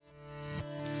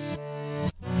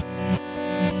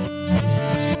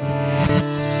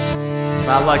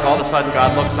not like all of a sudden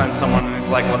God looks on someone and is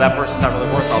like, well, that person's not really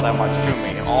worth all that much to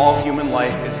me. All human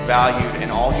life is valued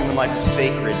and all human life is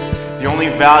sacred. The only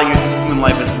value human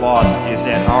life is lost is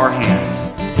in our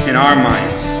hands, in our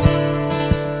minds.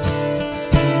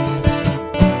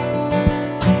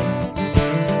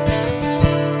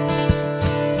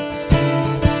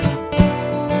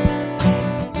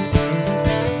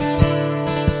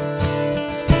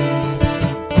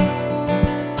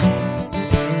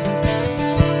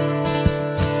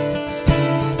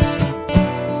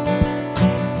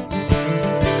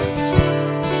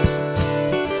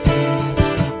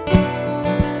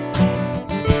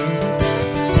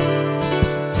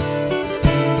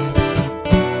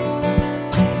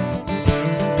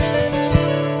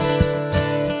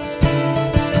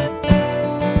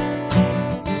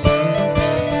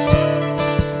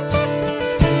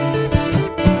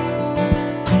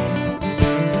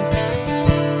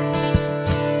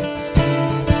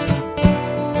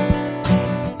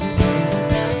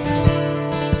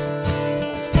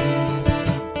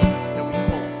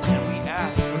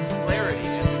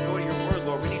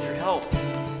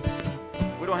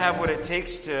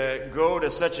 Takes to go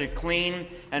to such a clean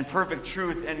and perfect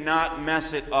truth and not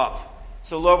mess it up.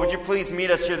 So Lord, would you please meet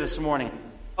us here this morning?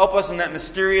 Help us in that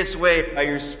mysterious way by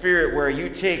your Spirit where you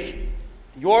take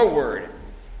your word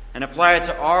and apply it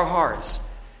to our hearts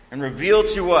and reveal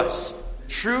to us the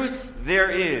truth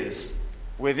there is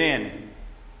within.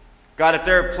 God, if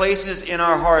there are places in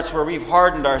our hearts where we've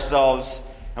hardened ourselves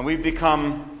and we've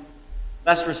become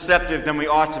less receptive than we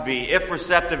ought to be, if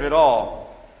receptive at all,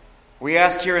 we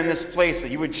ask here in this place that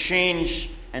you would change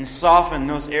and soften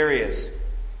those areas.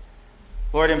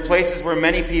 Lord, in places where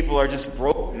many people are just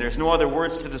broken, there's no other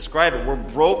words to describe it, we're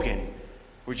broken.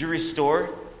 Would you restore?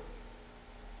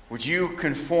 Would you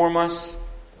conform us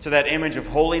to that image of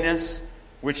holiness,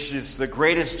 which is the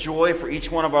greatest joy for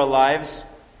each one of our lives?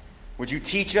 Would you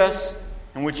teach us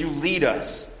and would you lead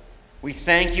us? We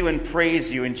thank you and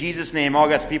praise you. In Jesus' name, all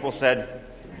God's people said,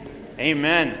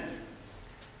 Amen.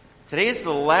 Today is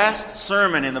the last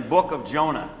sermon in the book of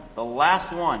Jonah, the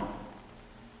last one.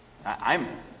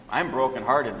 I'm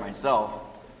brokenhearted myself.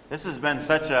 This has been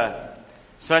such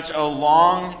a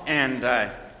long and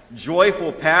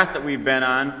joyful path that we've been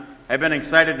on. I've been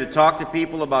excited to talk to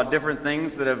people about different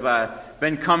things that have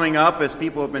been coming up as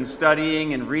people have been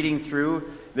studying and reading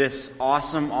through this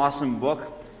awesome book.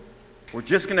 We're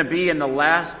just going to be in the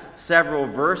last several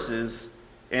verses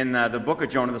in the book of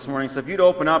Jonah this morning. So if you'd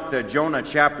open up to Jonah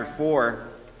chapter 4.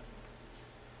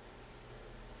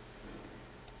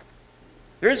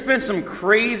 There's been some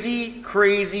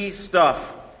crazy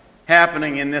stuff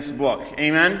happening in this book.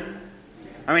 Amen?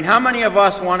 I mean, how many of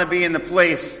us want to be in the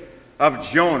place of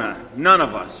Jonah? None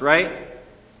of us, right?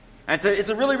 And it's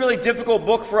a really difficult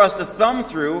book for us to thumb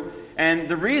through. And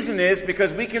the reason is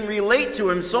because we can relate to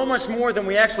him so much more than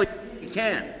we actually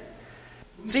can.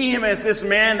 We see him as this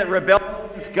man that rebelled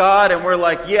against God, and we're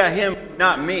like, yeah, him,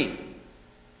 not me.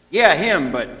 Yeah,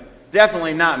 him, but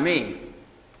definitely not me.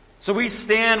 So we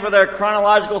stand with our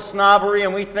chronological snobbery,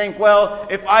 and we think, well,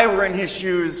 if I were in his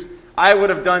shoes, I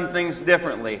would have done things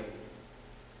differently.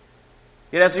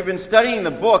 Yet as we've been studying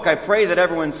the book, I pray that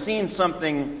everyone's seen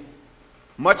something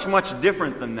much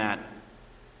different than that.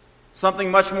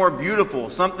 Something much more beautiful,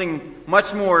 something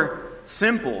much more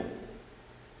simple.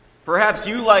 Perhaps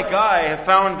you, like I, have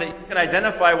found that you can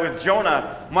identify with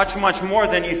Jonah much more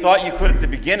than you thought you could at the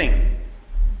beginning.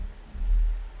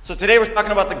 So today we're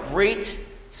talking about the great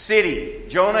city.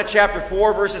 Jonah chapter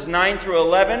 4, verses 9 through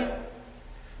 11.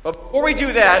 But before we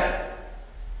do that,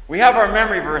 we have our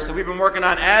memory verse that we've been working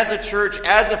on as a church,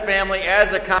 as a family,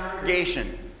 as a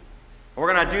congregation.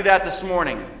 We're going to do that this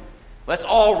morning. Let's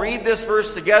all read this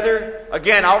verse together.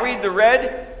 Again, I'll read the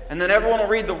red, and then everyone will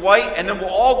read the white, and then we'll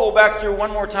all go back through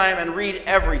one more time and read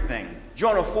everything.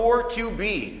 Jonah 4,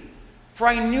 2b. For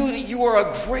I knew that you are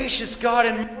a gracious God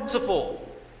and merciful,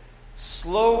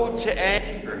 slow to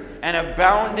anger, and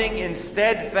abounding in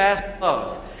steadfast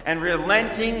love, and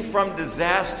relenting from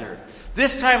disaster.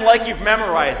 This time like you've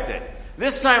memorized it.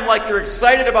 This time like you're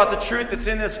excited about the truth that's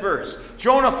in this verse.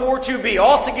 Jonah 4, 2b,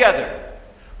 all together.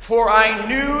 For I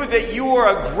knew that you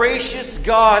are a gracious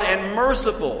God and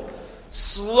merciful,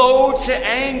 slow to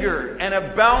anger, and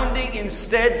abounding in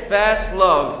steadfast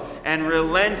love, and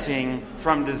relenting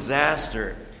from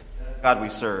disaster. God we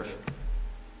serve.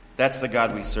 That's the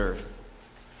God we serve.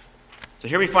 So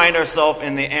here we find ourselves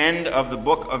in the end of the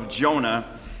book of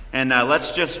Jonah. And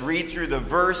let's just read through the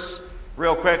verse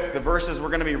real quick. The verses we're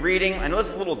going to be reading. I know this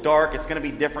is a little dark. It's going to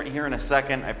be different here in a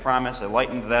second. I promise. I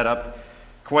lightened that up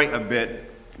quite a bit.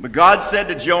 But God said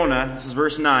to Jonah, this is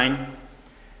verse 9,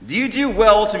 do you do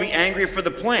well to be angry for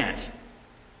the plant?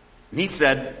 And he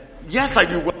said, "Yes, I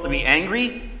do well to be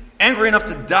angry enough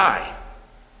to die."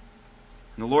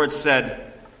 And the Lord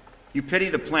said, "You pity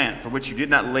the plant for which you did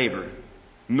not labor,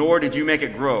 nor did you make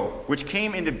it grow, which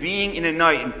came into being in a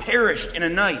night and perished in a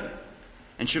night.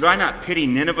 And should I not pity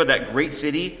Nineveh, that great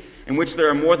city, in which there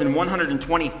are more than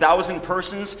 120,000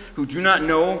 persons who do not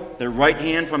know their right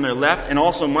hand from their left, and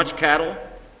also much cattle?"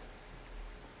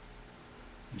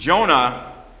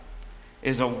 Jonah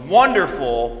is a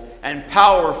wonderful and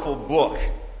powerful book.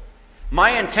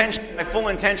 My full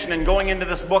intention in going into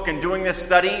this book and doing this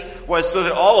study was so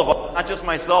that all of us, not just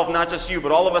myself, not just you,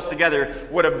 but all of us together,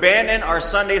 would abandon our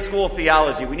Sunday school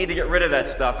theology. We need to get rid of that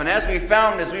stuff. And as we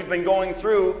found, as we've been going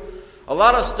through, a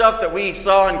lot of stuff that we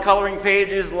saw in coloring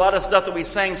pages, a lot of stuff that we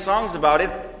sang songs about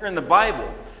is here in the Bible,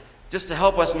 just to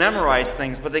help us memorize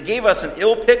things. But they gave us an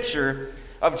ill picture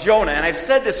of Jonah. And I've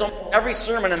said this almost every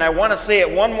sermon, and I want to say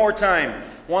it one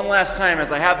last time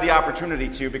as I have the opportunity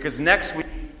to, because next week,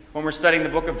 when we're studying the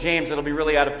book of James, it'll be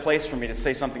really out of place for me to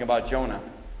say something about Jonah.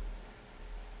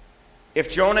 If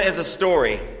Jonah is a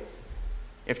story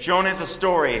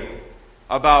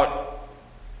about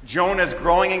Jonah's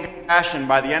growing in compassion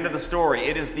by the end of the story,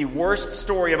 it is the worst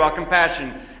story about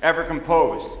compassion ever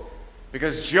composed.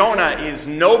 Because Jonah is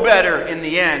no better in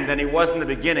the end than he was in the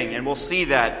beginning, and we'll see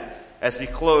that as we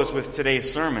close with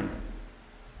today's sermon.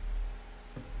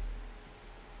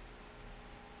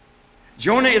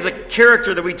 Jonah is a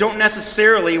character that we don't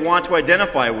necessarily want to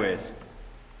identify with.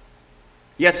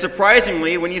 Yet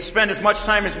surprisingly, when you spend as much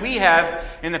time as we have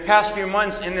in the past few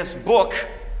months in this book,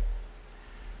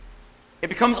 it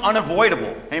becomes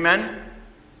unavoidable. Amen?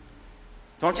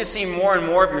 Don't you see more and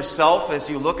more of yourself as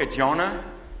you look at Jonah?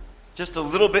 Just a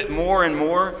little bit more and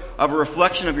more of a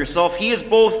reflection of yourself. He is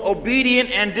both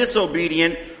obedient and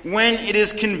disobedient when it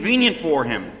is convenient for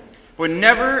him. But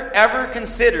never ever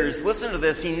considers, listen to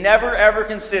this, he never ever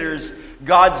considers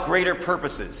God's greater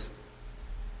purposes.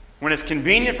 When it's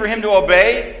convenient for him to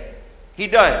obey, he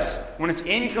does. When it's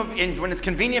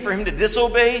convenient for him to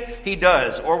disobey, he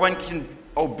does. Or when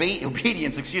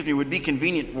obedience would be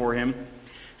convenient for him,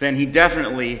 then he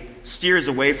definitely steers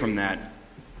away from that.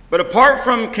 But apart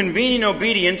from convenient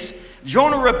obedience,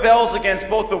 Jonah rebels against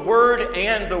both the word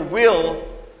and the will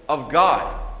of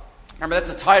God. Remember,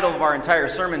 that's the title of our entire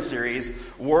sermon series,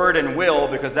 Word and Will,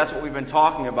 because that's what we've been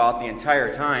talking about the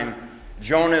entire time.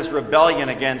 Jonah's rebellion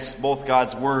against both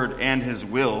God's word and his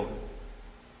will.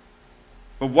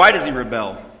 But why does he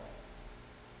rebel?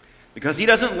 Because he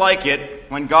doesn't like it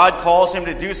when God calls him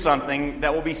to do something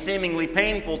that will be seemingly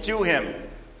painful to him.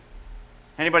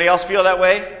 Anybody else feel that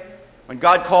way? When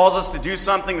God calls us to do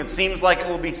something that seems like it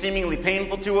will be seemingly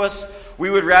painful to us,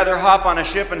 we would rather hop on a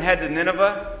ship and head to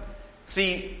Nineveh.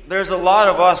 See, there's a lot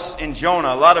of us in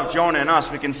Jonah, a lot of Jonah in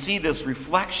us. We can see this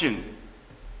reflection.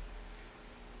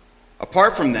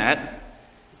 Apart from that,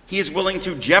 he is willing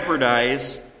to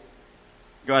jeopardize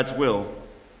God's will.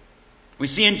 We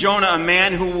see in Jonah a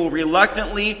man who will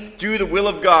reluctantly do the will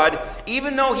of God,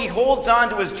 even though he holds on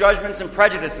to his judgments and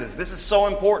prejudices. This is so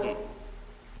important.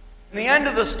 In the end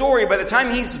of the story, by the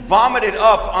time he's vomited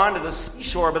up onto the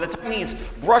seashore, by the time he's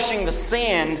brushing the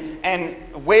sand and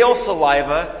whale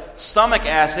saliva, stomach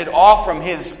acid off from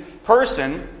his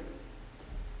person,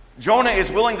 Jonah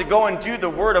is willing to go and do the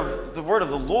word of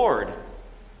the Lord.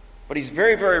 But he's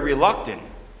very, very reluctant.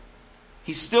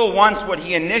 He still wants what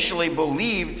he initially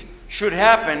believed should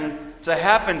happen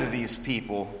to these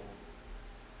people.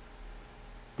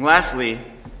 And lastly,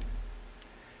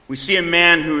 we see a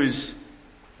man whose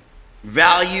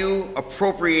value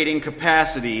appropriating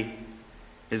capacity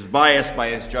is biased by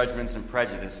his judgments and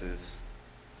prejudices.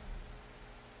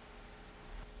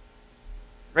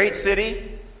 Great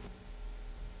city.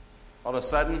 All of a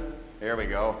sudden, there we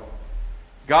go.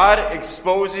 God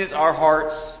exposes our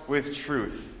hearts with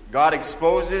truth. God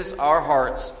exposes our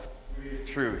hearts with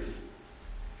truth.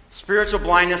 Spiritual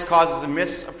blindness causes a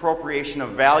misappropriation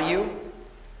of value.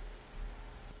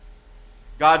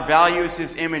 God values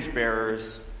his image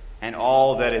bearers and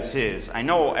all that is his. I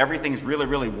know everything's really,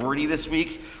 really wordy this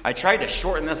week. I tried to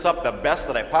shorten this up the best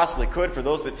that I possibly could for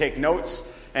those that take notes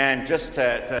and just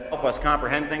to help us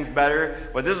comprehend things better.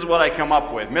 But this is what I come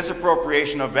up with.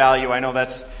 Misappropriation of value. I know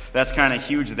that's kind of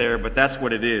huge there, but that's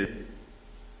what it is.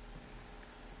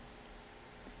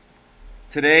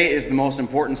 Today is the most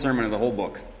important sermon of the whole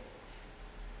book.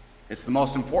 It's the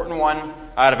most important one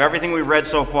out of everything we've read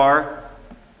so far.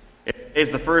 It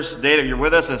is the first day that you're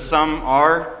with us, as some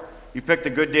are. You picked a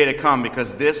good day to come,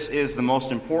 because this is the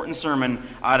most important sermon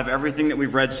out of everything that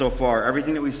we've read so far,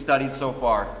 everything that we've studied so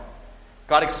far.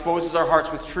 God exposes our hearts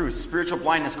with truth. Spiritual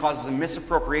blindness causes a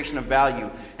misappropriation of value,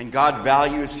 and God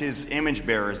values his image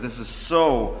bearers. This is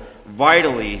so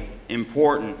vitally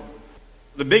important.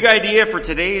 The big idea for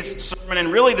today's sermon,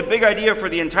 and really the big idea for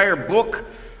the entire book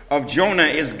of Jonah,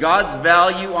 is God's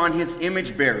value on his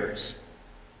image bearers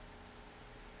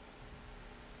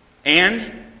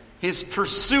and his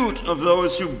pursuit of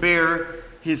those who bear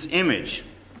his image.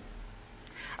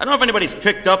 I don't know if anybody's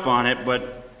picked up on it,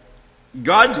 but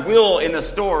God's will in the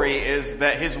story is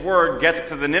that his word gets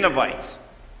to the Ninevites.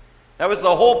 That was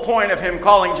the whole point of him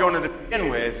calling Jonah to begin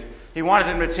with. He wanted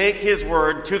him to take his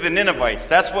word to the Ninevites.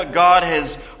 That's what God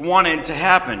has wanted to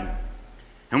happen.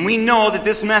 And we know that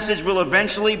this message will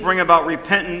eventually bring about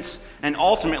repentance and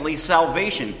ultimately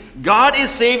salvation. God is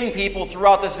saving people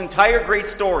throughout this entire great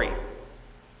story.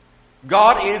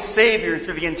 God is Savior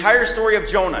through the entire story of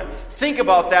Jonah. Think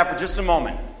about that for just a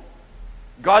moment.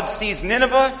 God sees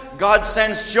Nineveh, God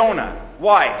sends Jonah.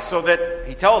 Why? So that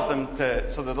he tells them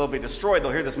so that they'll be destroyed.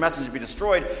 They'll hear this message and be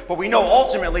destroyed. But we know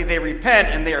ultimately they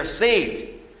repent and they are saved.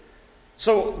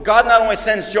 So God not only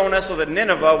sends Jonah so that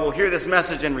Nineveh will hear this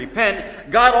message and repent,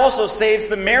 God also saves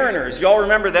the mariners. Y'all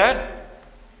remember that?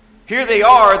 Here they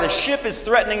are. The ship is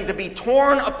threatening to be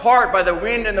torn apart by the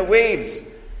wind and the waves.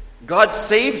 God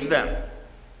saves them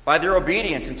by their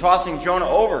obedience in tossing Jonah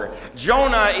over.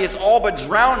 Jonah is all but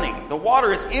drowning. The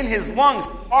water is in his lungs.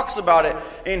 He talks about it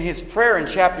in his prayer in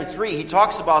chapter 3. He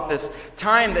talks about this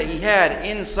time that he had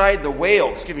inside the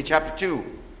whale. Chapter 2.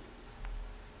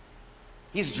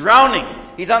 He's drowning.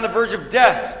 He's on the verge of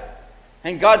death.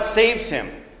 And God saves him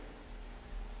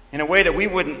in a way that we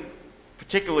wouldn't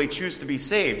particularly choose to be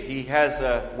saved. He has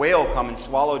a whale come and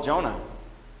swallow Jonah.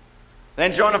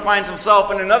 Then Jonah finds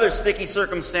himself in another sticky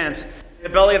circumstance, in the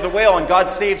belly of the whale, and God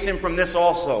saves him from this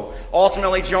also.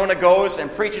 Ultimately, Jonah goes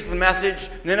and preaches the message.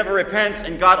 Nineveh repents,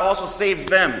 and God also saves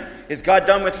them. Is God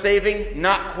done with saving?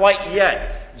 Not quite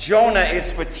yet. Jonah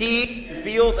is fatigued and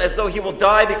feels as though he will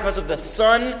die because of the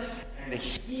sun and the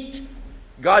heat.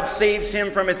 God saves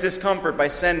him from his discomfort by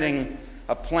sending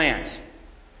a plant.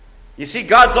 You see,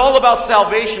 God's all about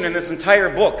salvation in this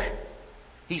entire book.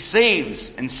 He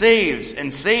saves and saves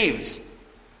and saves.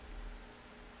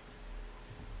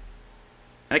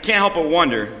 And I can't help but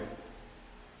wonder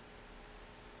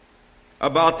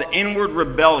about the inward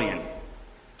rebellion.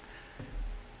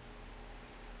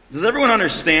 Does everyone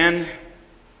understand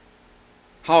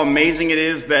how amazing it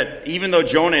is that even though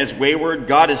Jonah is wayward,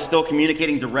 God is still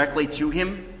communicating directly to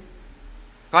him?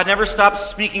 God never stops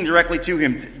speaking directly to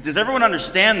him. Does everyone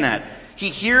understand that? He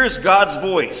hears God's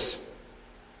voice.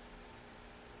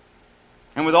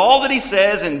 And with all that he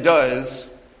says and does,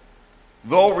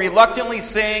 though reluctantly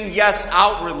saying yes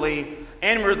outwardly,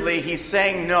 inwardly he's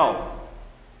saying no.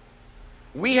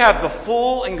 We have the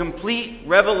full and complete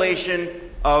revelation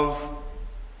of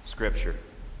Scripture.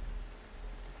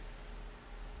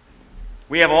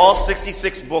 We have all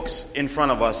 66 books in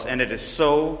front of us, and it is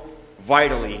so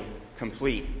vitally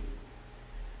complete.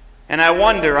 And I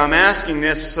wonder, I'm asking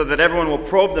this so that everyone will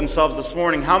probe themselves this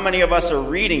morning, how many of us are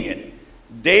reading it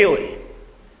daily?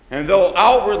 And though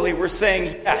outwardly we're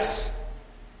saying yes,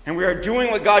 and we are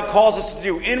doing what God calls us to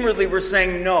do, inwardly we're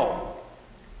saying no.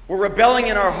 We're rebelling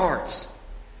in our hearts.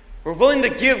 We're willing to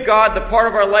give God the part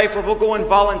of our life where we'll go and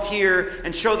volunteer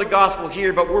and show the gospel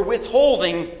here, but we're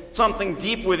withholding something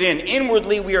deep within.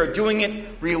 Inwardly we are doing it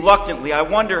reluctantly. I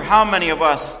wonder how many of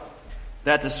us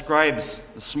that describes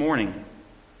this morning.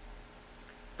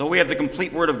 Though we have the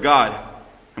complete Word of God,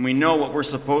 and we know what we're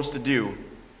supposed to do,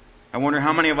 I wonder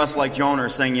how many of us, like Jonah, are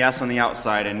saying yes on the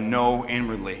outside and no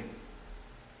inwardly.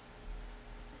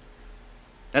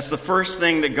 That's the first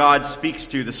thing that God speaks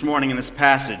to this morning in this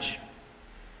passage.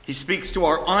 He speaks to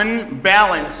our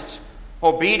unbalanced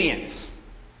obedience.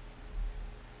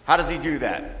 How does he do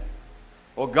that?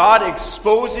 Well, God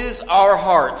exposes our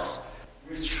hearts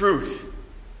with truth.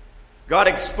 God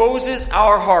exposes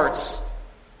our hearts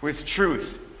with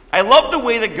truth. I love the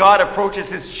way that God approaches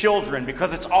his children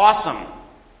because it's awesome.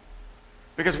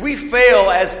 Because we fail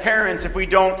as parents if we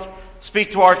don't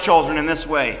speak to our children in this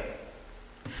way.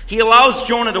 He allows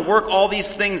Jonah to work all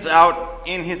these things out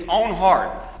in his own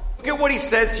heart. Look at what he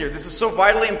says here. This is so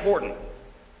vitally important.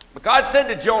 But God said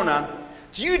to Jonah,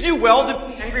 do you do well to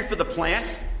be angry for the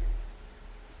plant?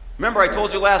 Remember, I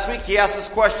told you last week, he asked this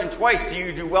question twice. Do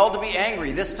you do well to be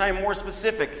angry? This time more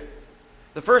specific.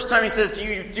 The first time he says, do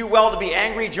you do well to be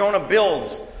angry? Jonah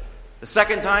builds. The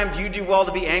second time, do you do well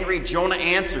to be angry? Jonah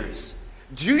answers.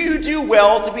 Do you do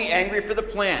well to be angry for the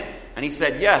plant? And he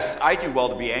said, yes, I do well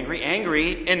to be angry.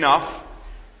 Angry enough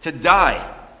to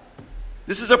die.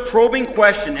 This is a probing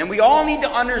question, and we all need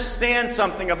to understand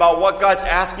something about what God's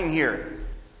asking here.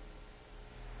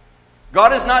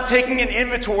 God is not taking an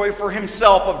inventory for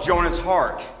himself of Jonah's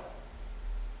heart.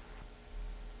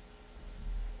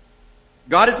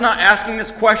 God is not asking this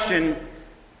question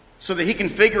so that he can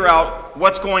figure out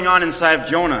what's going on inside of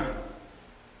Jonah.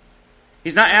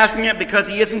 He's not asking it because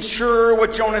he isn't sure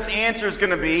what Jonah's answer is going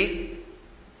to be.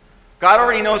 God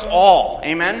already knows all.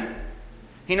 Amen?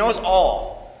 He knows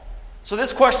all. So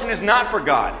this question is not for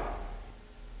God.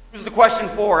 Who's the question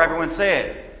for? Everyone say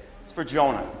it. It's for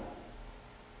Jonah.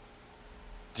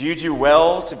 Do you do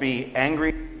well to be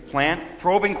angry, plant?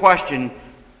 Probing question,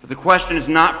 but the question is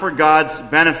not for God's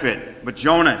benefit, but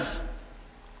Jonah's.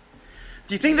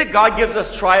 Do you think that God gives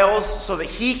us trials so that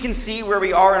he can see where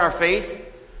we are in our faith?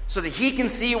 So that he can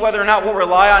see whether or not we'll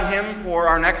rely on him for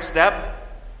our next step?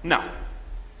 No.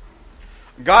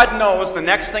 God knows the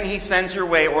next thing he sends your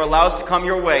way or allows to come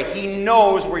your way. He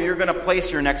knows where you're going to place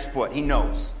your next foot. He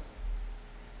knows.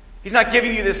 He's not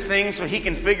giving you this thing so he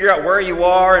can figure out where you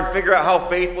are and figure out how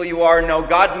faithful you are. No,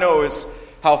 God knows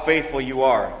how faithful you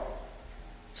are.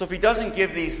 So if he doesn't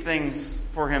give these things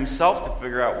for himself to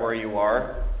figure out where you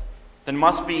are, then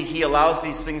must be he allows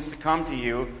these things to come to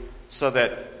you so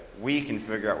that we can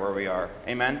figure out where we are.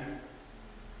 Amen?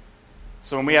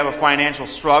 So when we have a financial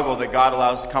struggle that God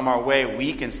allows to come our way,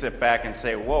 we can sit back and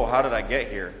say, whoa, how did I get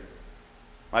here?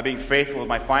 Am I being faithful with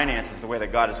my finances the way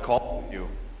that God has called me to?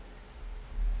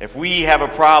 If we have a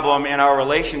problem in our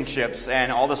relationships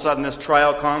and all of a sudden this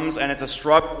trial comes and it's a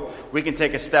struggle, we can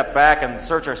take a step back and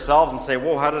search ourselves and say,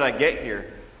 whoa, how did I get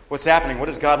here? What's happening? What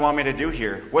does God want me to do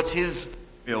here? What's his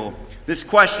will? This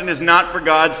question is not for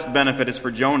God's benefit, it's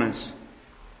for Jonah's.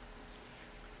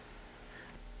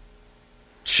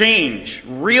 Change,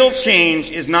 real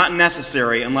change, is not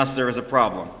necessary unless there is a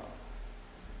problem.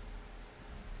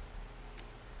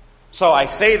 So I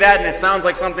say that and it sounds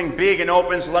like something big and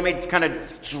open, so let me kind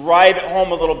of drive it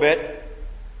home a little bit.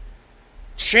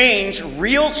 Change,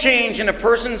 real change in a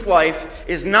person's life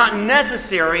is not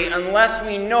necessary unless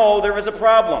we know there is a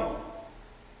problem.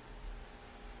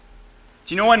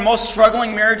 Do you know when most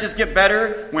struggling marriages get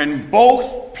better? When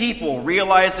both people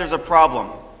realize there's a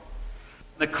problem.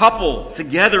 The couple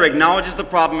together acknowledges the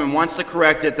problem and wants to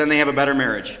correct it, then they have a better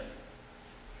marriage.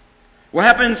 What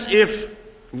happens if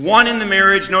one in the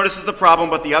marriage notices the problem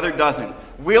but the other doesn't?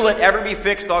 Will it ever be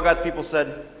fixed? All God's people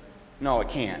said, no, it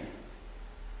can't.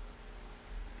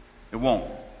 It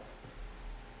won't.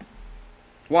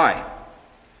 Why?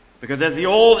 Because as the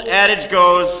old adage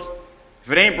goes,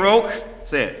 if it ain't broke,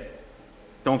 say it.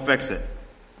 Don't fix it.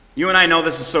 You and I know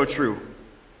this is so true.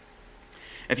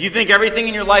 If you think everything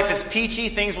in your life is peachy,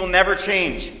 things will never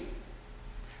change.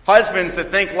 Husbands that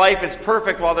think life is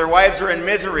perfect while their wives are in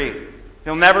misery,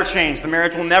 they'll never change. The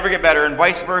marriage will never get better, and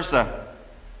vice versa.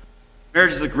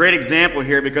 Marriage is a great example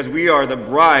here because we are the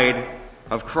bride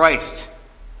of Christ.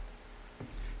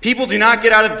 People do not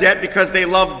get out of debt because they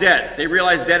love debt. They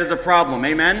realize debt is a problem.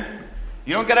 Amen?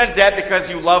 You don't get out of debt because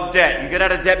you love debt. You get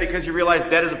out of debt because you realize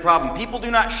debt is a problem. People do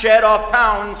not shed off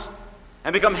pounds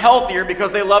and become healthier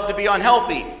because they love to be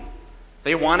unhealthy.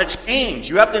 They want to change.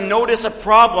 You have to notice a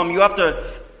problem. You have to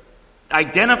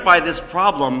identify this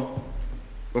problem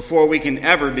before we can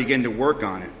ever begin to work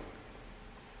on it.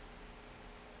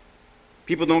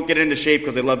 People don't get into shape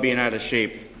because they love being out of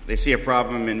shape. They see a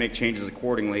problem and make changes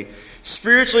accordingly.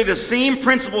 Spiritually, the same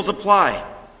principles apply.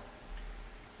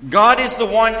 God is the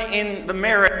one in the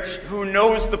marriage who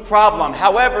knows the problem.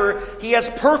 However, he has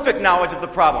perfect knowledge of the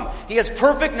problem. He has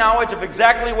perfect knowledge of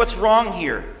exactly what's wrong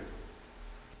here.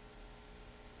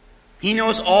 He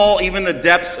knows all, even the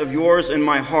depths of yours and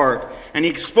my heart. And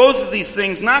he exposes these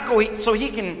things not so he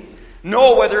can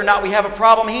know whether or not we have a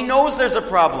problem. He knows there's a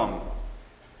problem.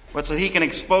 But so he can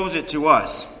expose it to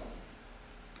us.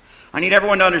 I need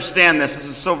everyone to understand this. This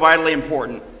is so vitally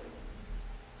important.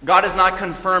 God is not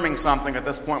confirming something at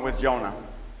this point with Jonah.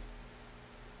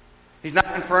 He's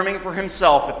not confirming for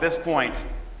himself at this point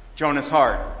Jonah's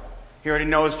heart. He already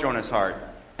knows Jonah's heart.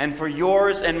 And for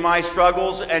yours and my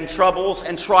struggles and troubles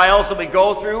and trials that we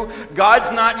go through,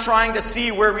 God's not trying to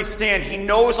see where we stand. He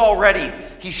knows already.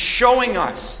 He's showing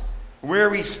us where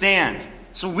we stand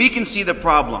so we can see the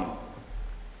problem.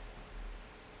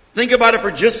 Think about it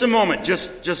for just a moment.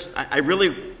 I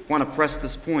really want to press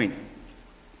this point.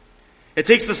 It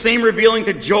takes the same revealing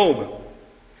to Job.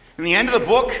 In the end of the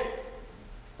book,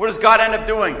 what does God end up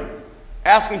doing?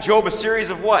 Asking Job a series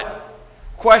of what?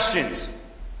 Questions.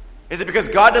 Is it because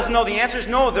God doesn't know the answers?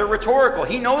 No, they're rhetorical.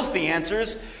 He knows the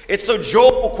answers. It's so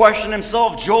Job will question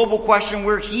himself. Job will question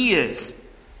where he is.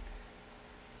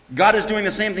 God is doing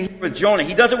the same thing with Jonah.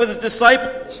 He does it with his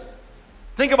disciples.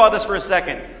 Think about this for a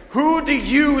second. Who do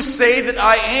you say that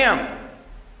I am?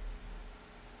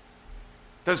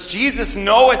 Does Jesus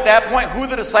know at that point who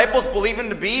the disciples believe him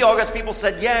to be? All God's people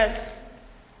said yes.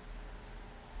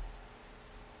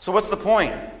 So what's the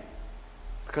point?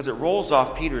 because it rolls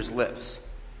off Peter's lips.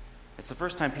 It's the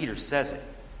first time Peter says it.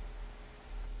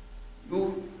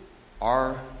 You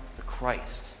are the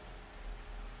Christ.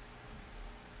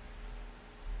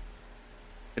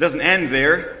 It doesn't end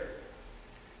there.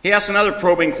 He asks another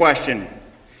probing question.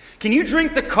 Can you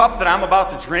drink the cup that I'm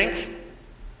about to drink?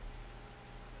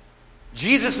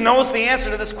 Jesus knows the answer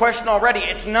to this question already.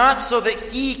 It's not so that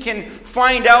he can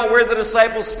find out where the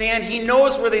disciples stand. He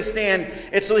knows where they stand.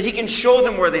 It's so that he can show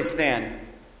them where they stand.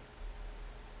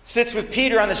 Sits with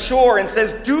Peter on the shore and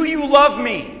says, "Do you love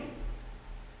me?"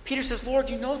 Peter says, "Lord,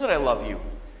 you know that I love you."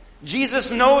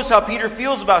 Jesus knows how Peter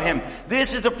feels about him.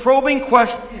 This is a probing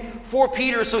question for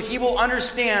Peter so he will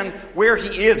understand where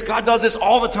he is. God does this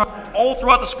all the time, all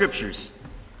throughout the Scriptures.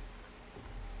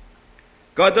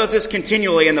 God does this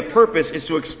continually, and the purpose is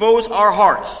to expose our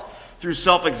hearts through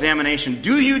self-examination.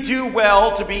 Do you do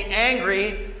well to be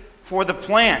angry for the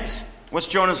plant? What's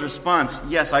Jonah's response?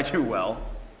 Yes, I do well.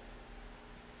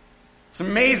 It's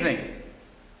amazing.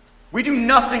 We do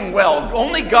nothing well.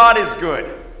 Only God is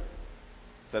good.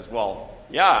 Says, well,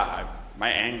 yeah, my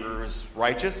anger is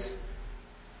righteous.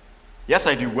 Yes,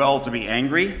 I do well to be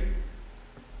angry.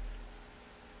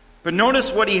 But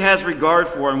notice what he has regard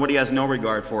for and what he has no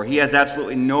regard for. He has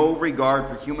absolutely no regard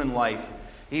for human life,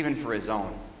 even for his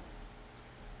own.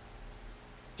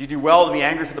 Do you do well to be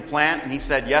angry for the plant? And he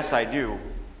said, yes, I do.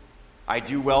 I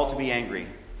do well to be angry.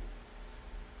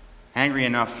 Angry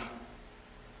enough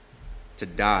to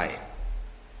die.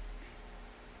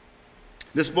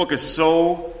 This book is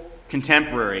so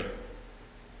contemporary.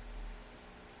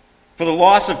 For the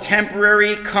loss of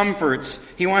temporary comforts,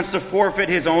 he wants to forfeit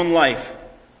his own life.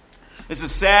 This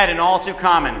is sad and all too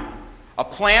common. A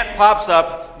plant pops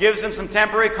up, gives him some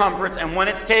temporary comforts, and when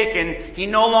it's taken, he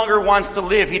no longer wants to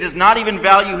live. He does not even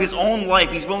value his own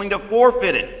life. He's willing to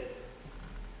forfeit it.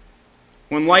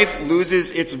 When life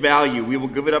loses its value, we will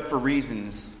give it up for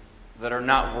reasons that are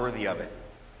not worthy of it.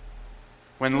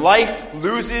 When life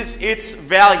loses its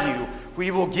value, we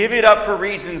will give it up for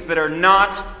reasons that are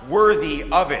not worthy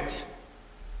of it.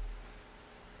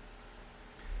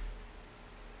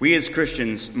 We as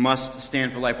Christians must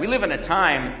stand for life. We live in a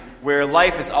time where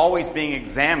life is always being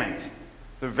examined.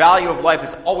 The value of life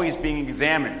is always being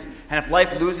examined. And if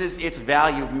life loses its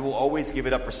value, we will always give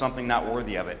it up for something not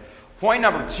worthy of it. Point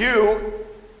number 2,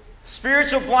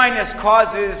 spiritual blindness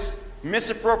causes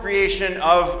misappropriation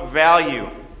of value.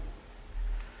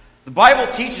 The Bible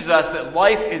teaches us that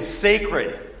life is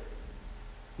sacred.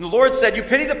 The Lord said, "You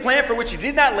pity the plant for which you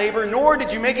did not labor, nor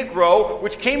did you make it grow,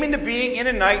 which came into being in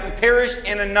a night and perished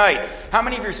in a night." How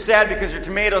many of you are sad because your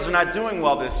tomatoes are not doing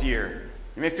well this year?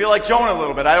 You may feel like Jonah a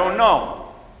little bit, I don't know.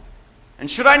 And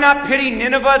should I not pity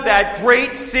Nineveh, that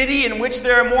great city in which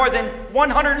there are more than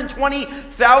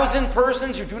 120,000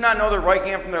 persons who do not know their right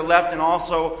hand from their left, and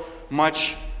also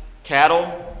much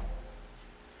cattle?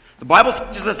 The Bible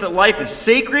teaches us that life is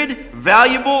sacred,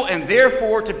 valuable, and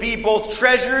therefore to be both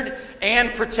treasured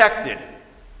and protected.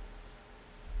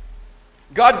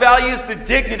 God values the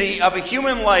dignity of a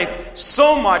human life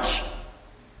so much.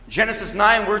 Genesis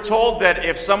 9, we're told that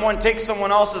if someone takes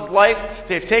someone else's life,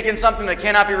 they've taken something that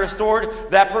cannot be restored,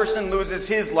 that person loses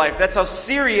his life. That's how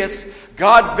serious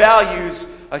God values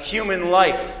a human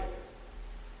life.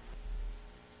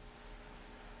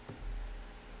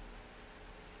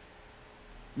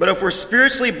 But if we're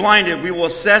spiritually blinded, we will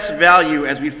assess value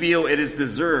as we feel it is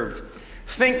deserved.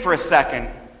 Think for a second.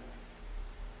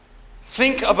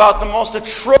 Think about the most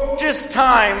atrocious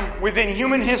time within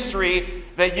human history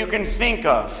that you can think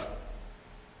of.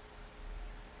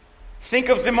 Think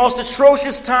of the most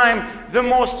atrocious time, the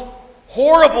most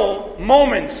horrible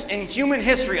moments in human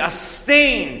history, a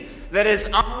stain that is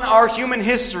on our human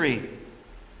history.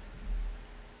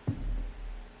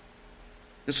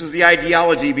 This was the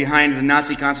ideology behind the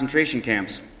Nazi concentration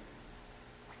camps.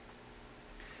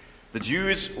 The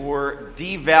Jews were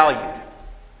devalued.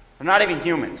 They're not even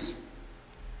humans.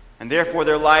 And therefore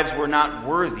their lives were not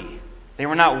worthy. They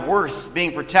were not worth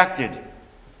being protected.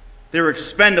 They were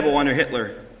expendable under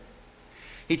Hitler.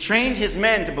 He trained his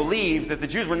men to believe that the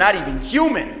Jews were not even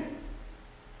human.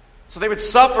 So they would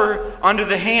suffer under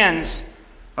the hands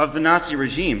of the Nazi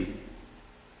regime.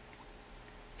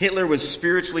 Hitler was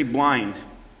spiritually blind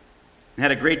and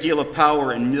had a great deal of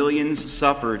power, and millions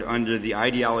suffered under the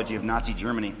ideology of Nazi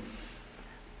Germany.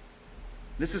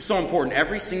 This is so important.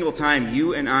 Every single time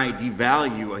you and I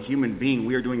devalue a human being,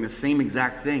 we are doing the same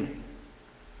exact thing.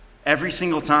 Every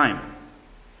single time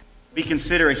we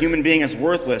consider a human being as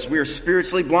worthless, we are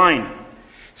spiritually blind.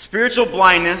 Spiritual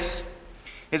blindness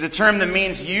is a term that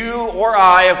means you or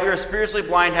I, if we are spiritually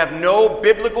blind, have no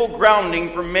biblical grounding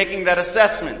for making that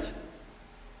assessment.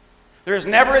 There's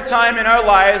never a time in our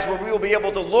lives where we will be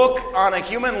able to look on a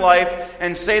human life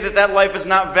and say that that life is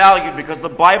not valued, because the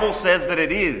Bible says that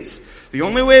it is. The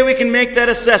only way we can make that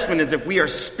assessment is if we are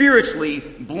spiritually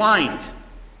blind.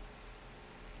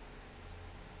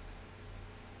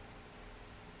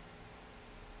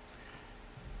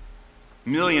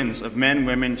 Millions of men,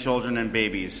 women, children, and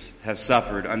babies have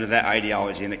suffered under that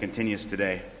ideology, and it continues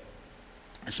today.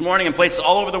 This morning, in places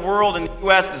all over the world, in the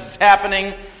U.S., this is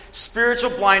happening. Spiritual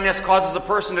blindness causes a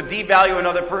person to devalue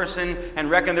another person and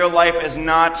reckon their life as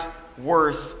not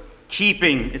worth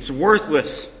keeping. It's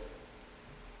worthless.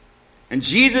 And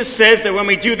Jesus says that when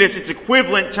we do this, it's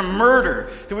equivalent to murder.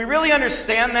 Do we really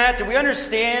understand that? Do we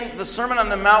understand the Sermon on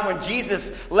the Mount when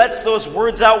Jesus lets those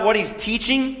words out, what he's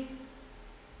teaching?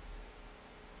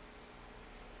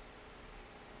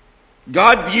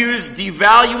 God views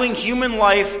devaluing human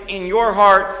life in your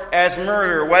heart as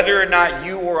murder, whether or not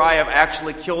you or I have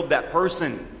actually killed that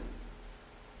person.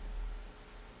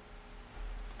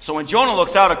 So when Jonah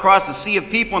looks out across the sea of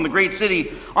people in the great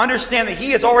city, understand that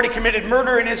he has already committed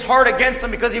murder in his heart against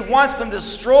them because he wants them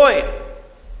destroyed.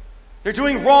 They're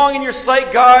doing wrong in your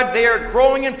sight, God. They are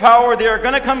growing in power. They are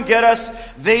going to come get us.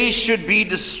 They should be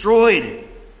destroyed.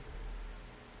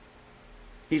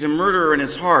 He's a murderer in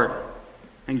his heart.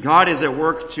 And God is at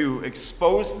work to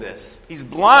expose this. He's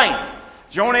blind.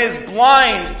 Jonah is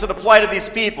blind to the plight of these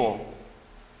people.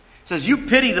 It says, you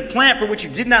pity the plant for which you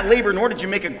did not labor, nor did you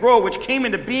make it grow, which came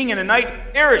into being in a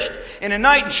night, perished in a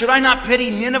night. And should I not pity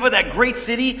Nineveh, that great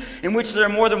city, in which there are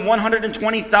more than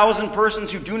 120,000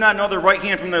 persons who do not know their right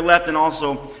hand from their left, and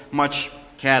also much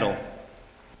cattle?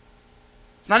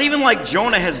 It's not even like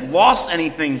Jonah has lost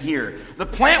anything here. The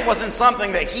plant wasn't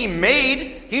something that he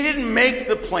made. He didn't make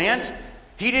the plant.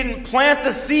 He didn't plant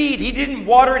the seed. He didn't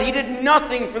water it. He did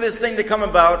nothing for this thing to come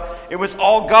about. It was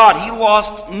all God. He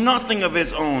lost nothing of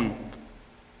his own.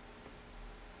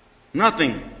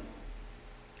 Nothing.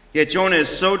 Yet Jonah is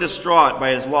so distraught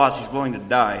by his loss, he's willing to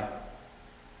die.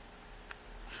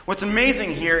 What's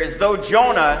amazing here is though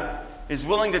Jonah is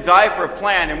willing to die for a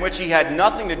plan in which he had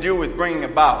nothing to do with bringing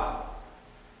about,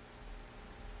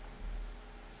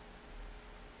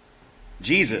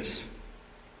 Jesus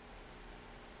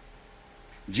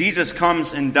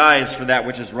comes and dies for that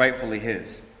which is rightfully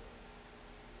his.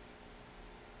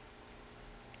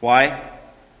 Why?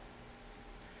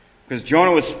 Because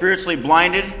Jonah was spiritually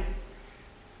blinded,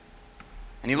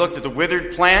 and he looked at the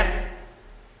withered plant,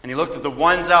 and he looked at the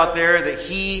ones out there that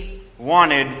he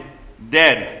wanted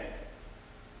dead.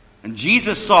 And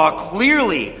Jesus saw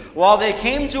clearly while they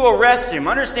came to arrest him.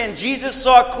 Understand, Jesus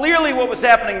saw clearly what was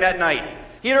happening that night.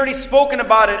 He had already spoken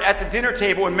about it at the dinner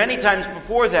table and many times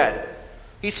before that.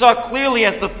 He saw clearly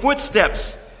as the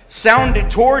footsteps sounded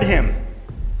toward him.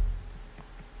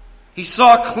 He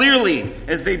saw clearly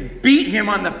as they beat him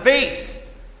on the face,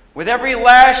 with every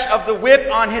lash of the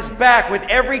whip on his back, with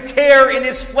every tear in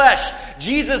his flesh.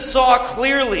 Jesus saw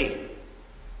clearly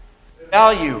the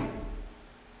value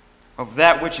of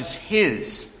that which is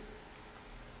his.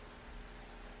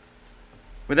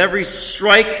 With every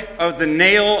strike of the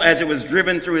nail as it was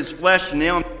driven through his flesh,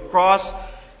 nail on the cross,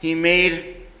 he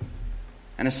made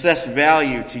and assessed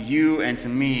value to you and to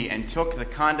me, and took the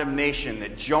condemnation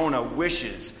that Jonah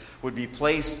wishes would be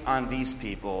placed on these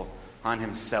people on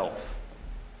himself.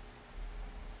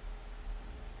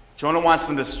 Jonah wants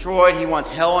them destroyed. He wants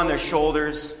hell on their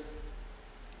shoulders.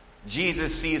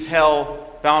 Jesus sees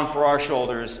hell bound for our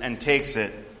shoulders and takes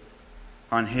it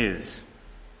on his.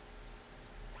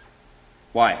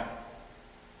 Why?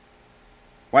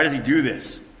 Why does he do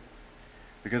this?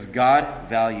 Because God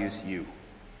values you.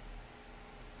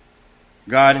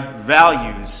 God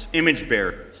values image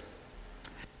bearers.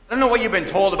 I don't know what you've been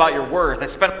told about your worth. I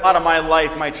spent a lot of my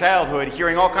life, my childhood,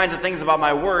 hearing all kinds of things about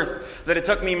my worth that it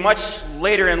took me much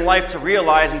later in life to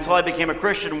realize until I became a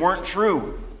Christian weren't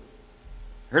true.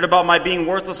 I heard about my being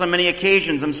worthless on many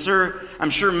occasions. I'm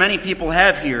sure many people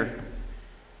have here.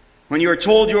 When you are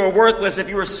told you are worthless, if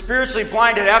you are spiritually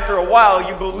blinded after a while,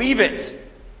 you believe it.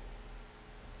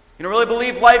 You don't really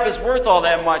believe life is worth all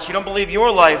that much. You don't believe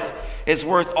your life is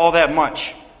worth all that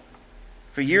much.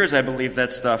 For years I believed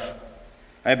that stuff.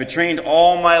 I have been trained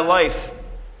all my life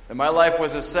that my life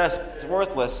was assessed as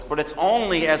worthless. But it's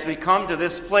only as we come to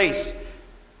this place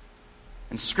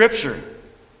in Scripture,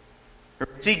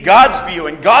 see God's view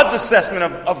and God's assessment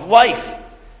of life,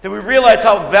 that we realize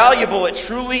how valuable it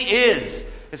truly is.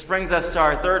 This brings us to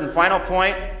our third and final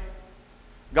point.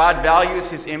 God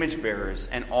values his image bearers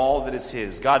and all that is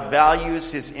his. God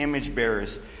values his image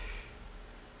bearers.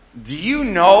 Do you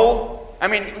know,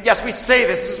 yes, we say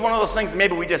this. This is one of those things that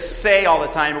maybe we just say all the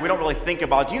time, but we don't really think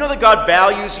about. Do you know that God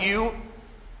values you?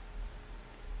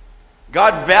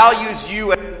 God values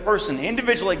you as a person.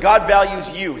 Individually, God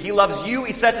values you. He loves you.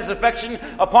 He sets his affection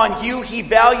upon you. He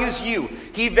values you.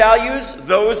 He values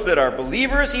those that are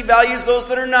believers. He values those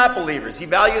that are not believers. He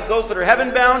values those that are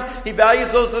heaven-bound. He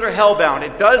values those that are hell-bound.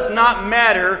 It does not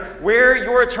matter where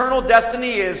your eternal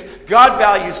destiny is. God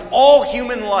values all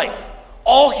human life.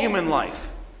 All human life.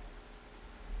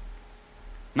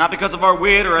 Not because of our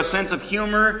wit or a sense of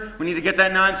humor. We need to get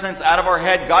that nonsense out of our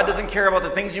head. God doesn't care about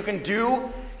the things you can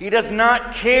do. He does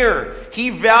not care. He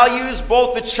values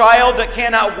both the child that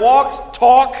cannot walk,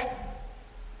 talk,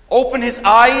 open his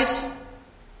eyes,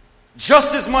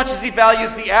 just as much as he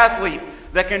values the athlete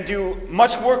that can do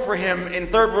much work for him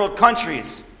in third world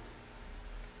countries.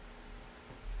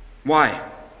 Why?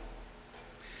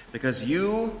 Because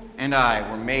you and I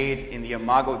were made in the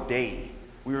imago Dei.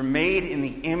 We were made in the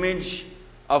image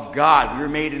of God. We were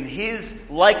made in his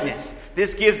likeness.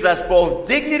 This gives us both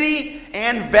dignity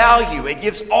and value. It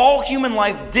gives all human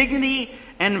life dignity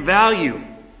and value.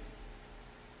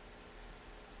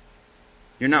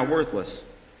 You're not worthless.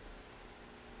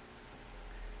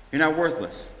 You're not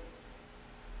worthless.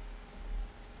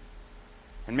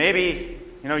 And maybe,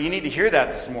 you need to hear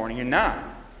that this morning. You're not.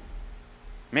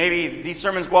 Maybe these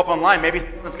sermons go up online. Maybe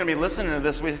someone that's going to be listening to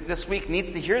this week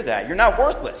needs to hear that. You're not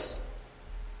worthless.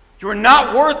 You are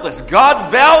not worthless.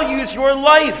 God values your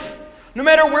life. No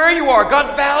matter where you are,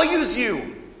 God values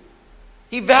you.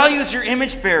 He values your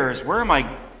image bearers. Where am I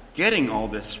getting all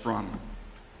this from?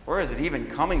 Where is it even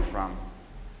coming from?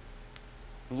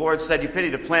 The Lord said, "You pity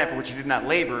the plant for which you did not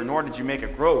labor, nor did you make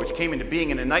it grow, which came into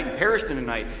being in a night and perished in a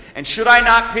night. And should I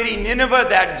not pity Nineveh,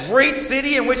 that great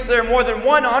city in which there are more than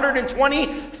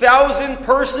 120,000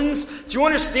 persons?" Do you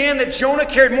understand that Jonah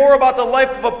cared more about the life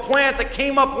of a plant that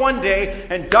came up one day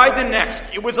and died the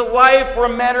next? It was alive for a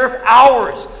matter of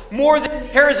hours, more than he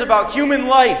cares about human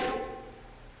life.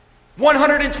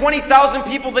 120,000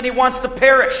 people that he wants to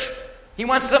perish. He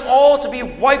wants them all to be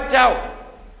wiped out.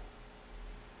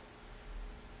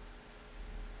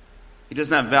 He does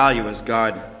not value as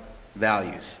God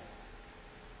values.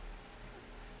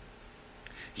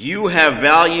 You have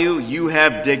value, you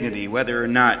have dignity, whether or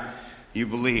not you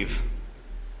believe.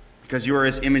 Because you are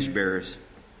his image bearers.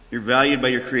 You're valued by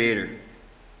your Creator.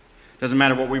 Doesn't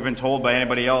matter what we've been told by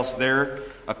anybody else. Their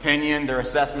opinion, their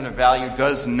assessment of value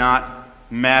does not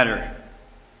matter.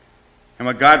 And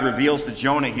what God reveals to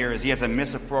Jonah here is he has a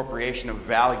misappropriation of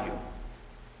value.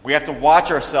 We have to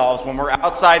watch ourselves when we're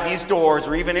outside these doors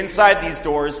or even inside these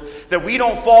doors that we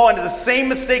don't fall into the same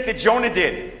mistake that Jonah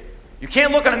did. You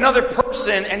can't look at another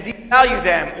person and devalue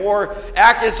them or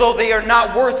act as though they are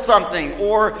not worth something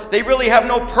or they really have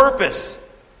no purpose.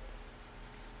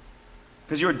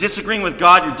 Because you're disagreeing with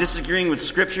God, you're disagreeing with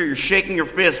Scripture, you're shaking your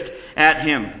fist at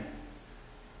him.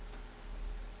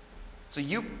 So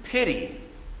you pity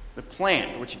the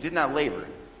plant for which you did not labor.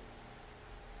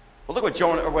 Well,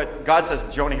 look what God says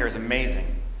to Jonah here is amazing.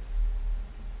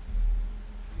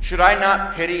 Should I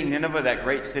not pity Nineveh, that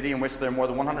great city in which there are more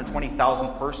than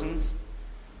 120,000 persons?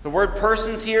 The word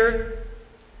persons here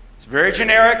is very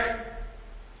generic.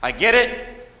 I get it.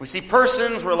 We see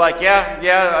persons, we're like,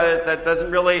 that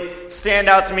doesn't really stand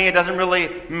out to me. It doesn't really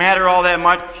matter all that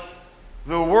much.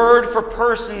 The word for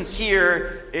persons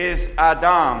here is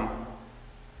Adam,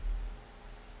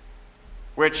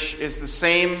 which is the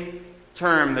same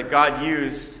term that God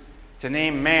used to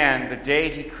name man the day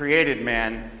he created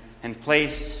man and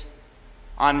placed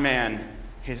on man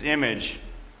his image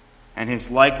and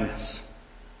his likeness.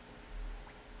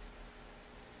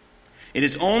 It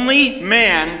is only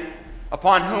man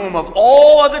upon whom of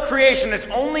all other creation, it's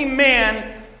only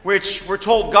man which we're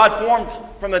told God formed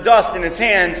from the dust in his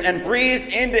hands and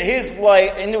breathed into his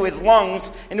life, into his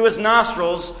lungs, into his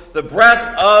nostrils, the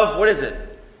breath of, what is it?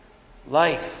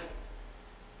 Life.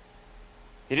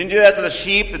 He didn't do that to the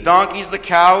sheep, the donkeys, the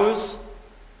cows.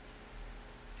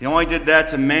 He only did that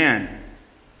to man.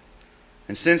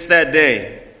 And since that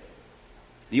day,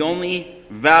 the only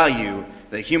value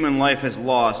that human life has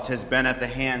lost has been at the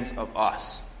hands of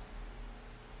us.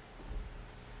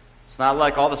 It's not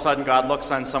like all of a sudden God looks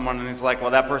on someone and he's like,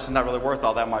 well, that person's not really worth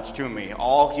all that much to me.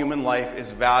 All human life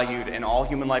is valued and all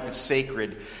human life is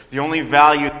sacred. The only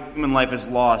value human life has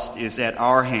lost is at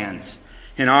our hands,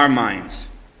 in our minds.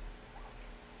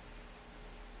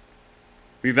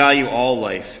 We value all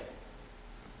life.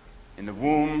 In the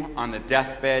womb, on the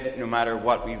deathbed, no matter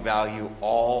what, we value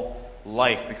all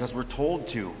life because we're told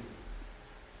to.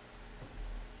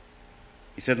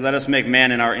 He said, let us make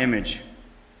man in our image.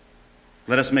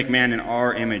 Let us make man in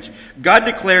our image. God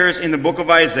declares in the book of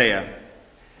Isaiah,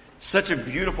 such a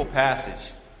beautiful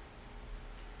passage.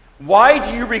 Why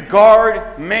do you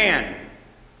regard man?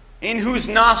 in whose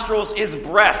nostrils is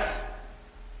breath.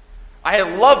 I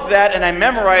love that, and I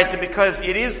memorized it because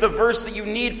it is the verse that you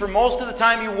need for most of the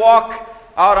time you walk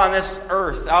out on this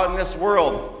earth, out in this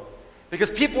world.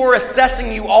 Because people are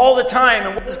assessing you all the time,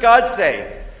 and what does God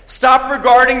say? Stop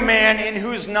regarding man in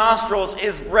whose nostrils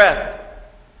is breath.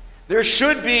 There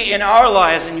should be in our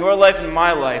lives, in your life and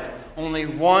my life, only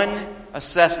one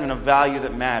assessment of value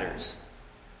that matters.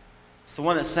 It's the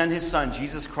one that sent his son,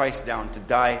 Jesus Christ, down to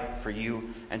die for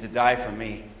you and to die for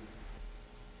me.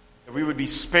 That we would be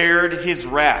spared his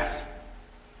wrath.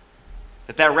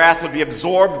 That wrath would be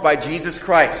absorbed by Jesus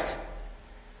Christ.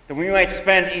 That we might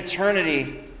spend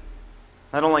eternity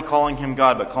not only calling him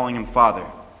God, but calling him Father.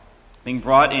 Being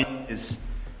brought in his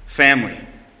family.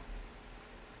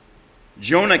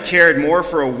 Jonah cared more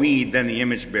for a weed than the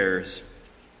image bearers.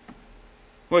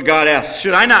 What God asks,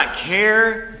 should I not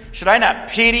care? Should I not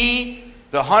pity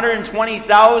the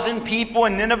 120,000 people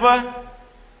in Nineveh?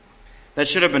 That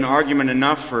should have been argument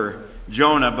enough for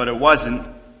Jonah, but it wasn't.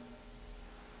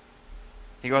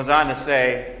 He goes on to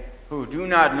say, who do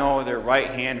not know their right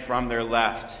hand from their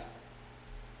left.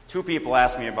 2 people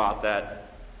asked me about that,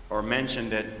 or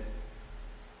mentioned it.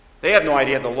 They have no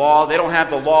idea the law. They don't have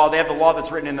the law. They have the law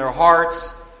that's written in their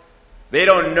hearts. They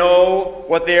don't know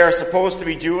what they are supposed to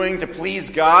be doing to please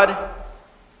God.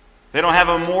 They don't have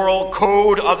a moral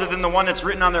code other than the one that's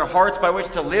written on their hearts by which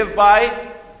to live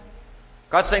by.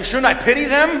 God's saying, shouldn't I pity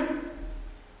them?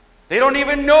 They don't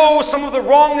even know some of the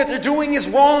wrong that they're doing is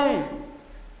wrong.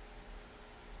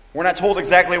 We're not told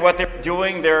exactly what they're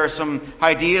doing. There are some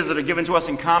ideas that are given to us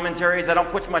in commentaries. I don't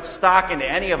put much stock into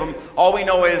any of them. All we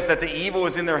know is that the evil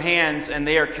is in their hands and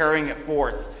they are carrying it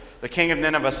forth. The king of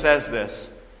Nineveh says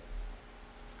this.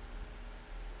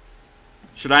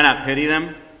 Should I not pity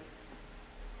them?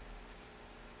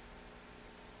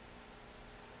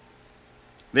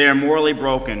 They are morally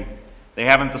broken. They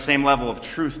haven't the same level of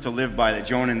truth to live by that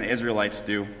Jonah and the Israelites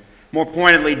do. More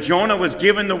pointedly, Jonah was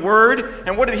given the word,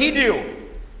 and what did he do?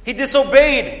 He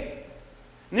disobeyed.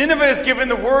 Nineveh is given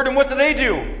the word, and what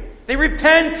do? They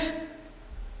repent.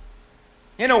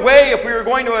 In a way, if we were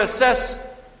going to assess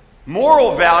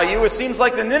moral value, it seems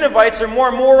like the Ninevites are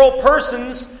more moral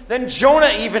persons than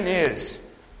Jonah even is.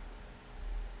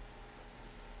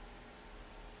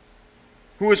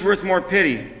 Who is worth more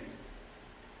pity?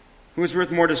 Who is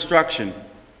worth more destruction?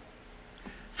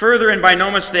 Further, and by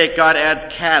no mistake, God adds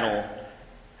cattle.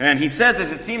 And he says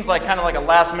this, it seems like kind of like a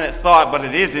last-minute thought, but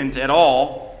it isn't at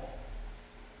all.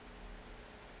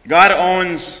 God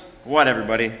owns what,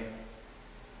 everybody?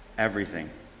 Everything.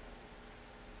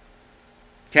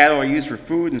 Cattle are used for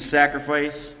food and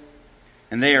sacrifice,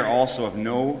 and they are also of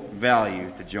no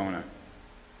value to Jonah.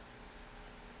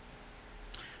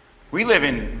 We live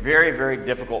in very, very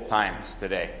difficult times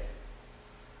today.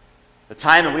 The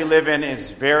time that we live in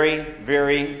is very,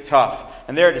 very tough.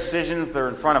 And there are decisions that are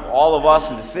in front of all of us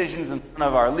and decisions in front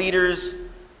of our leaders.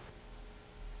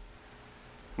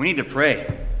 We need to pray.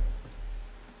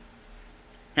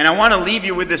 And I want to leave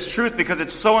you with this truth because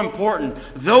it's so important.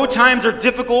 Though times are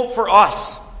difficult for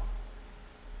us,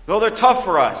 though they're tough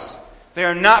for us, they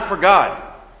are not for God.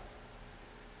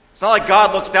 It's not like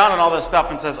God looks down on all this stuff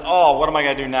and says, oh, what am I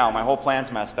going to do now? My whole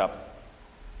plan's messed up.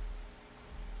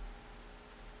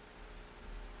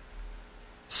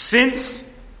 Since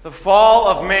the fall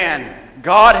of man,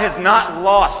 God has not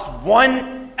lost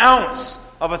 1 ounce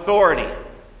of authority.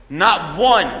 Not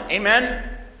one. Amen?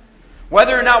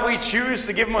 Whether or not we choose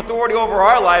to give him authority over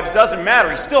our lives doesn't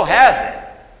matter. He still has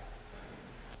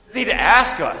it. We need to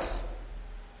ask us,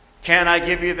 can I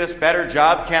give you this better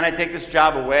job? Can I take this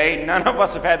job away? None of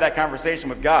us have had that conversation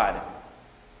with God.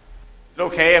 Is it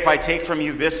okay if I take from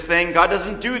you this thing? God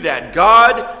doesn't do that.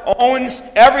 God owns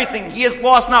everything. He has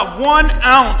lost not 1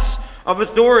 ounce of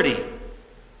authority.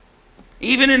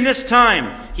 Even in this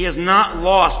time, he has not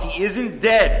lost. He isn't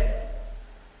dead.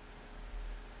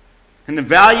 And the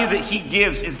value that he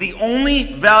gives is the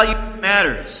only value that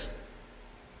matters.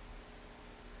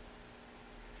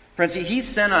 Friends, he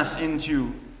sent us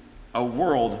into a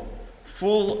world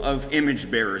full of image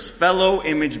bearers, fellow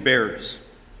image bearers.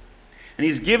 And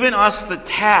he's given us the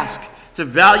task to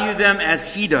value them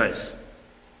as he does.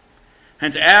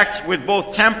 And to act with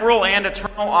both temporal and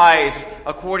eternal eyes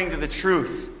according to the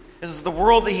truth. This is the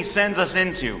world that he sends us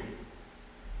into.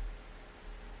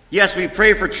 Yes, we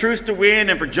pray for truth to win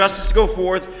and for justice to go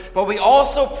forth, but we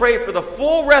also pray for the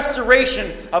full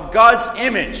restoration of God's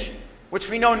image, which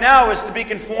we know now is to be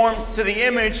conformed to the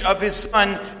image of his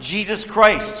Son, Jesus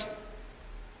Christ.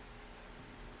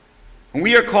 And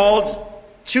we are called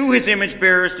to his image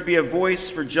bearers to be a voice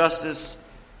for justice,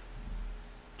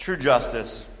 true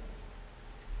justice,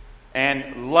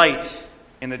 and light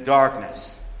in the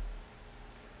darkness.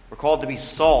 We're called to be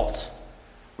salt.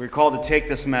 We're called to take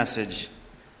this message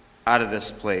out of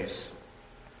this place.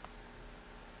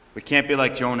 We can't be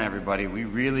like Jonah, everybody. We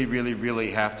really, really,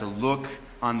 really have to look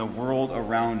on the world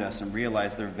around us and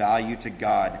realize their value to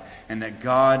God, and that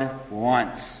God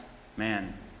wants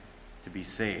man to be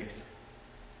saved.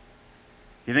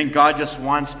 You think God just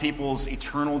wants people's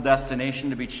eternal destination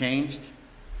to be changed?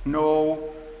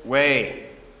 No way.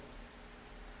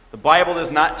 The Bible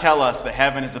does not tell us that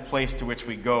heaven is a place to which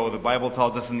we go. The Bible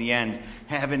tells us in the end,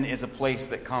 heaven is a place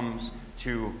that comes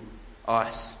to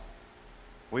us.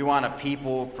 We want a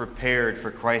people prepared for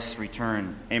Christ's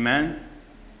return. Amen?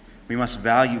 We must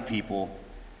value people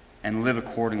and live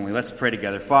accordingly. Let's pray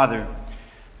together. Father,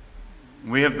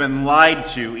 we have been lied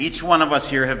to. Each one of us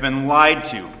here have been lied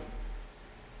to.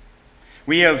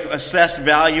 We have assessed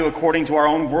value according to our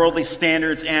own worldly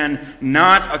standards and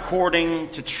not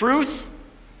according to truth.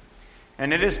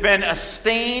 And it has been a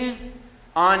stain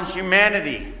on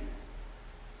humanity.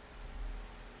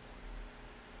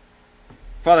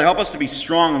 Father, help us to be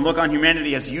strong and look on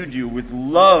humanity as you do, with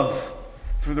love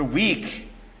for the weak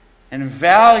and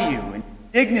value and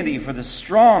dignity for the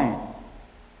strong.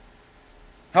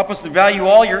 Help us to value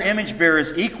all your image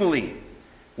bearers equally,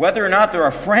 whether or not they're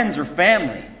our friends or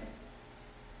family.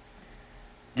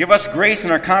 Give us grace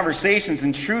in our conversations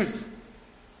and truth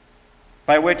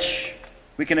by which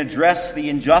we can address the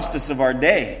injustice of our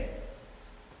day.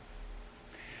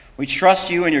 We trust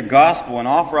you in your gospel and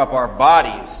offer up our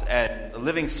bodies as a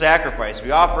living sacrifice.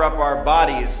 We offer up our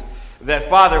bodies that,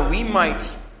 Father, we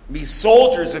might be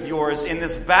soldiers of yours in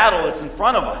this battle that's in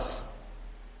front of us.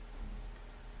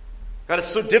 God, it's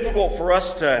so difficult for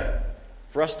us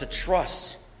to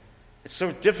trust. It's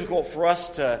so difficult for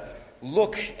us to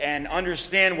look and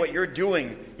understand what you're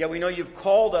doing, yet we know you've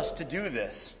called us to do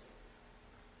this.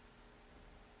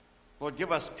 Lord,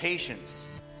 give us patience.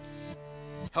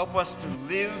 Help us to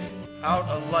live out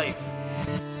a life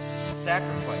of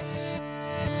sacrifice,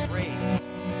 praise.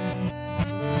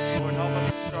 Lord, help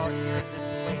us to start here at this